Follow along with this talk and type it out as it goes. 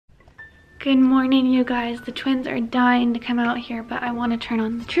Good morning, you guys. The twins are dying to come out here, but I want to turn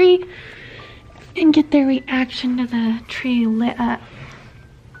on the tree and get their reaction to the tree lit up.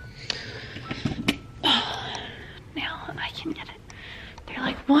 Now I can get it. They're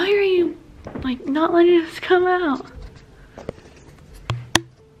like, why are you like not letting us come out?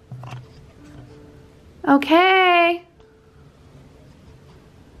 Okay.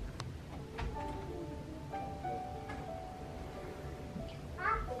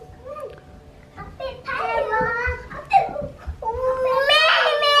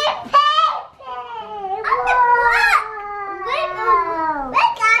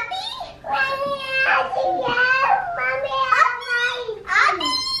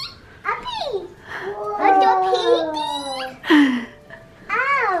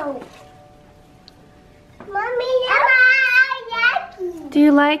 Do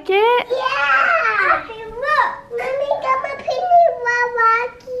you like it? Yeah! Look! Mommy got my penny.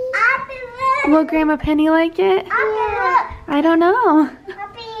 Will Grandma Penny like it? I don't know.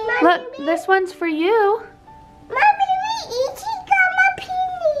 Look, this one's for you. Mommy, each got my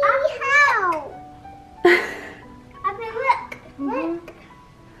penny. How? Look. Look.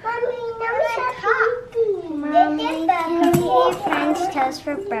 Mommy, Mommy, can you eat French toast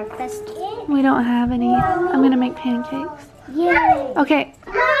for breakfast? We don't have any. I'm gonna make pancakes. Yeah. Okay.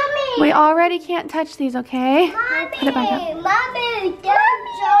 Mommy. We already can't touch these, okay? Mommy. Put it back up. Mommy, don't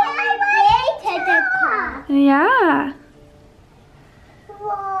show my plate to the car. Yeah.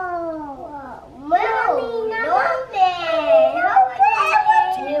 Whoa.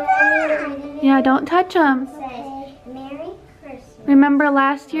 Yeah, don't touch them. Merry Christmas. Remember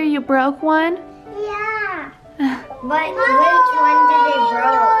last year you broke one? Yeah. But which one did they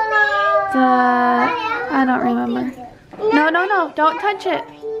broke? I don't remember. No, don't touch it.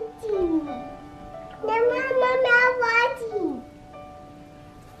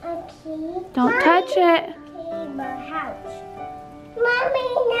 Don't touch it.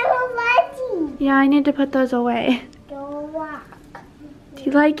 Yeah, I need to put those away. Do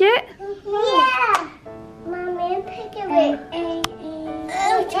you like it? Yeah. Mommy, pick it up.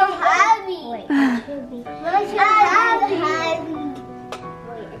 It's too heavy. Wait,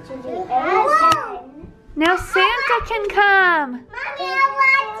 it's too heavy. Now Santa can come. Mommy,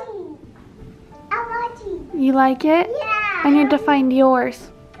 I want you. You like it? Yeah. I need to find yours.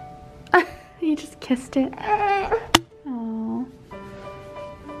 You just kissed it. Oh.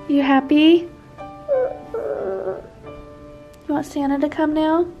 You happy? You want Santa to come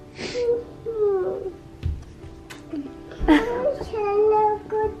now?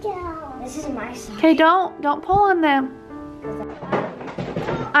 This is my side. Okay, don't pull on them.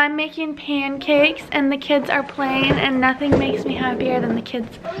 I'm making pancakes and the kids are playing, and nothing makes me happier than the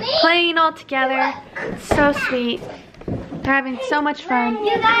kids playing all together. So sweet. They're having so much fun.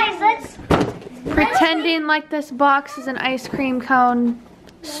 You guys, let's Pretending like this box is an ice cream cone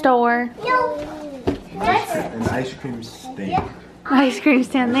store. An ice cream stand. Ice cream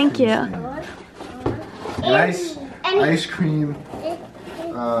stand, thank you. Nice ice cream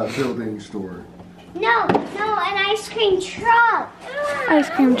building store. No, an ice cream truck. Ice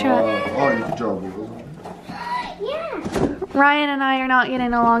cream truck. Oh, you could draw wheels on it. Yeah. Ryan and I are not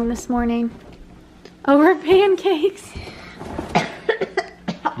getting along this morning over pancakes.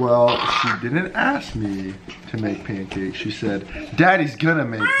 Well, she didn't ask me to make pancakes. She said, Daddy's gonna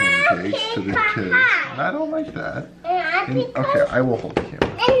make pancakes to the kids. And I don't like that. And, okay, I will hold the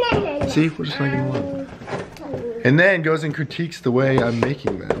camera. See, we're just making one. And then goes and critiques the way I'm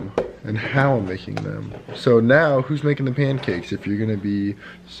making them and how I'm making them. So now, who's making the pancakes if you're gonna be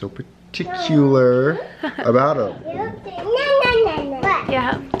so particular about them?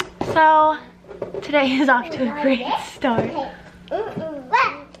 Yeah, so today is off to a great start.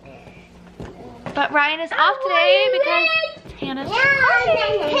 But Ryan is off today because Hannah's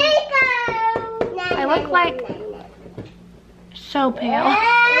I look like so pale.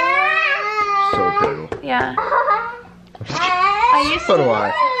 So pale. Yeah. I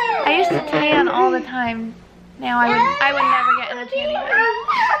used to tan all the time. Now I would never get in a tanning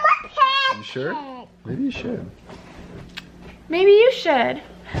bed. You sure? Maybe you should. Maybe you should.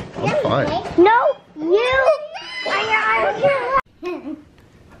 I'm fine. No, you.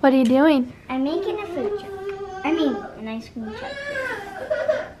 What are you doing? I'm making a food truck. I mean, an ice cream truck.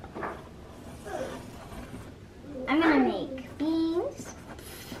 I'm gonna make beans.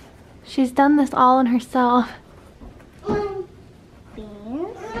 She's done this all on herself.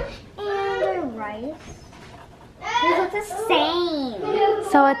 Beans and rice. They look the same.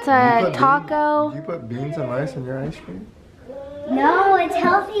 So it's a taco. You put beans and rice in your ice cream? No, it's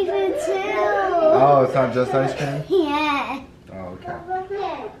healthy food too. Oh, it's not just ice cream? Yeah. Oh,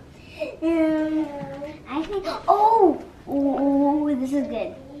 okay. I think. Oh, this is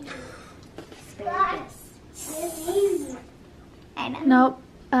good. I know. Nope.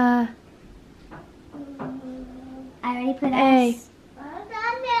 I already put A. S.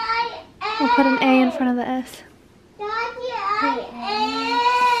 We'll put an A in front of the S.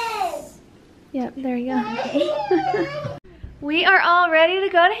 Yep, there you go. We are all ready to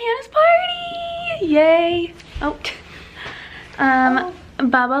go to Hannah's party! Yay! Oh.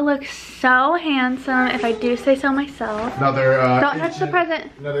 Bubba looks so handsome, if I do say so myself. Another Don't touch the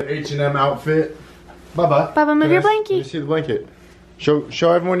present. Another H&M outfit. Bubba. Bubba, move your Let me blankie. see the blanket. Show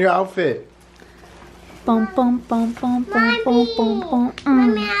everyone your outfit. Boom, boom, boom, boom, boom, boom, boom, boom.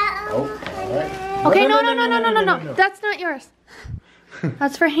 Oh, alright. Okay, no. That's not yours.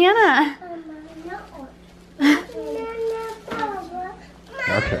 That's for Hannah.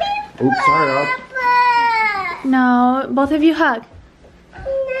 Okay. Oops, sorry. No, both of you hug.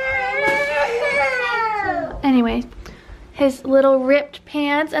 Anyway, his little ripped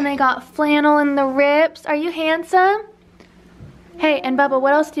pants, and they got flannel in the rips. Are you handsome? Hey, and Bubba,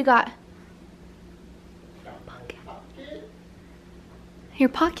 what else do you got? Pocket. Your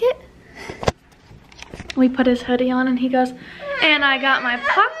pocket? We put his hoodie on and he goes, and I got my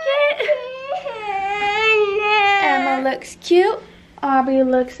pocket. Emma looks cute. Aubrey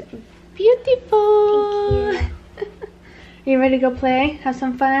looks beautiful. You ready to go play? Have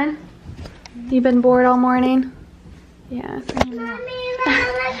some fun? You've been bored all morning? Yeah.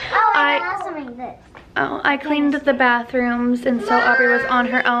 I cleaned the bathrooms, and so Aubrey was on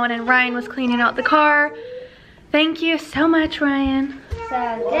her own and Ryan was cleaning out the car. Thank you so much, Ryan.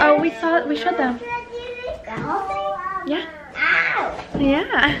 Oh, we showed them. Yeah.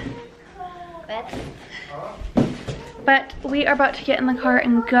 Yeah. But we are about to get in the car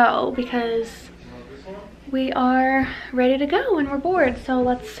and go because we are ready to go and we're bored. So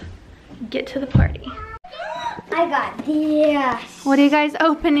let's get to the party. I got this. What are you guys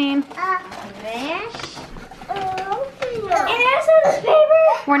opening? This. And there's some paper.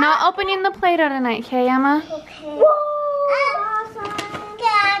 We're not opening the Play-Doh tonight, okay, Emma? Okay. Whoa.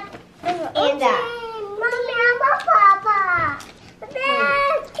 Dad. And that. Mommy, I'm a papa.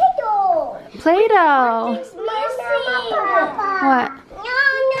 That's Play-Doh. Play-Doh. It's missing. What? No.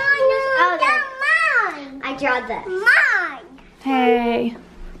 Oh, that's mine. I draw this. Mine. Hey,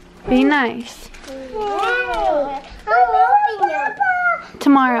 be nice.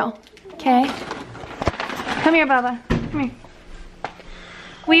 Tomorrow, okay? Come here, Bubba. Come here.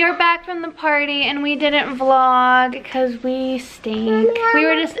 We are back from the party and we didn't vlog because we stink. We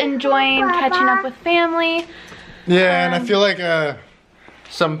were just enjoying catching up with family. Yeah, and I feel like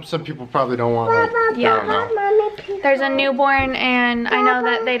some people probably don't want like, Yeah. I don't know. There's a newborn and I know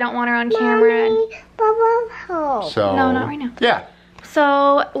that they don't want her on camera. So No, not right now. Yeah.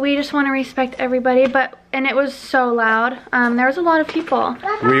 So we just want to respect everybody, and it was so loud. There was a lot of people.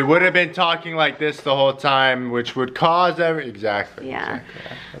 We would have been talking like this the whole time, which would cause exactly. Yeah.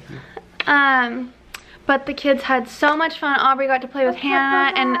 But the kids had so much fun. Aubrey got to play with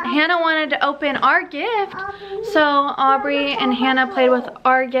Hannah, and Hannah wanted to open our gift. So Aubrey and Hannah played with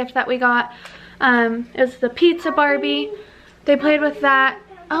our gift that we got. It was the pizza Barbie. They played with that.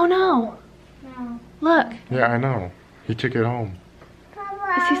 Oh no. Look. Yeah, I know. He took it home.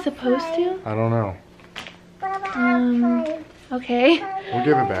 Is he supposed to? I don't know. Okay. We'll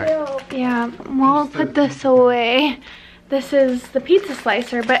give it back. Yeah, we'll put this away. This is the pizza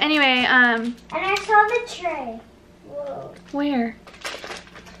slicer, but anyway, And I saw the tray. Whoa. where?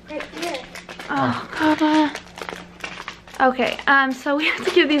 Right here. Oh, Papa. Okay, so we have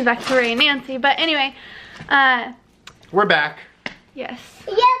to give these back to Ray and Nancy, but anyway, We're back. yes.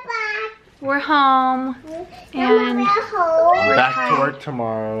 Yeah, bye. We're home, and We're back to work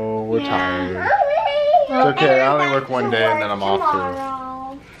tomorrow. We're tired. It's okay, I only work one day and then I'm off too.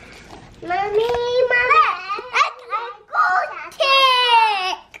 Mommy, Mommy.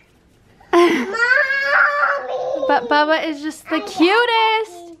 but Bubba is just the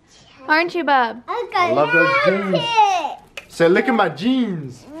cutest, aren't you, Bub? I love those jeans. Say, look at my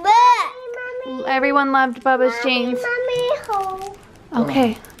jeans. Everyone loved Bubba's jeans.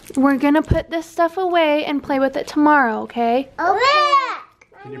 Okay, we're gonna put this stuff away and play with it tomorrow, okay?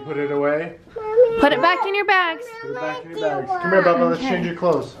 Can you put it away? Put it back in your bags. Put it back in your bags. Come here, Bubba. Let's change your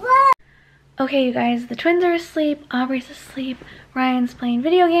clothes. Okay, you guys, the twins are asleep, Aubrey's asleep, Ryan's playing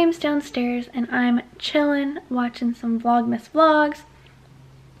video games downstairs, and I'm chilling, watching some Vlogmas vlogs.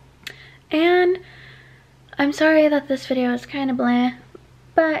 And I'm sorry that this video is kind of blah,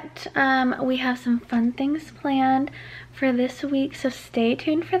 but we have some fun things planned for this week, so stay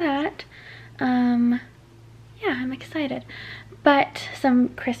tuned for that. Yeah, I'm excited. but some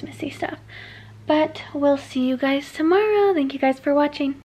Christmassy stuff. But we'll see you guys tomorrow. Thank you guys for watching.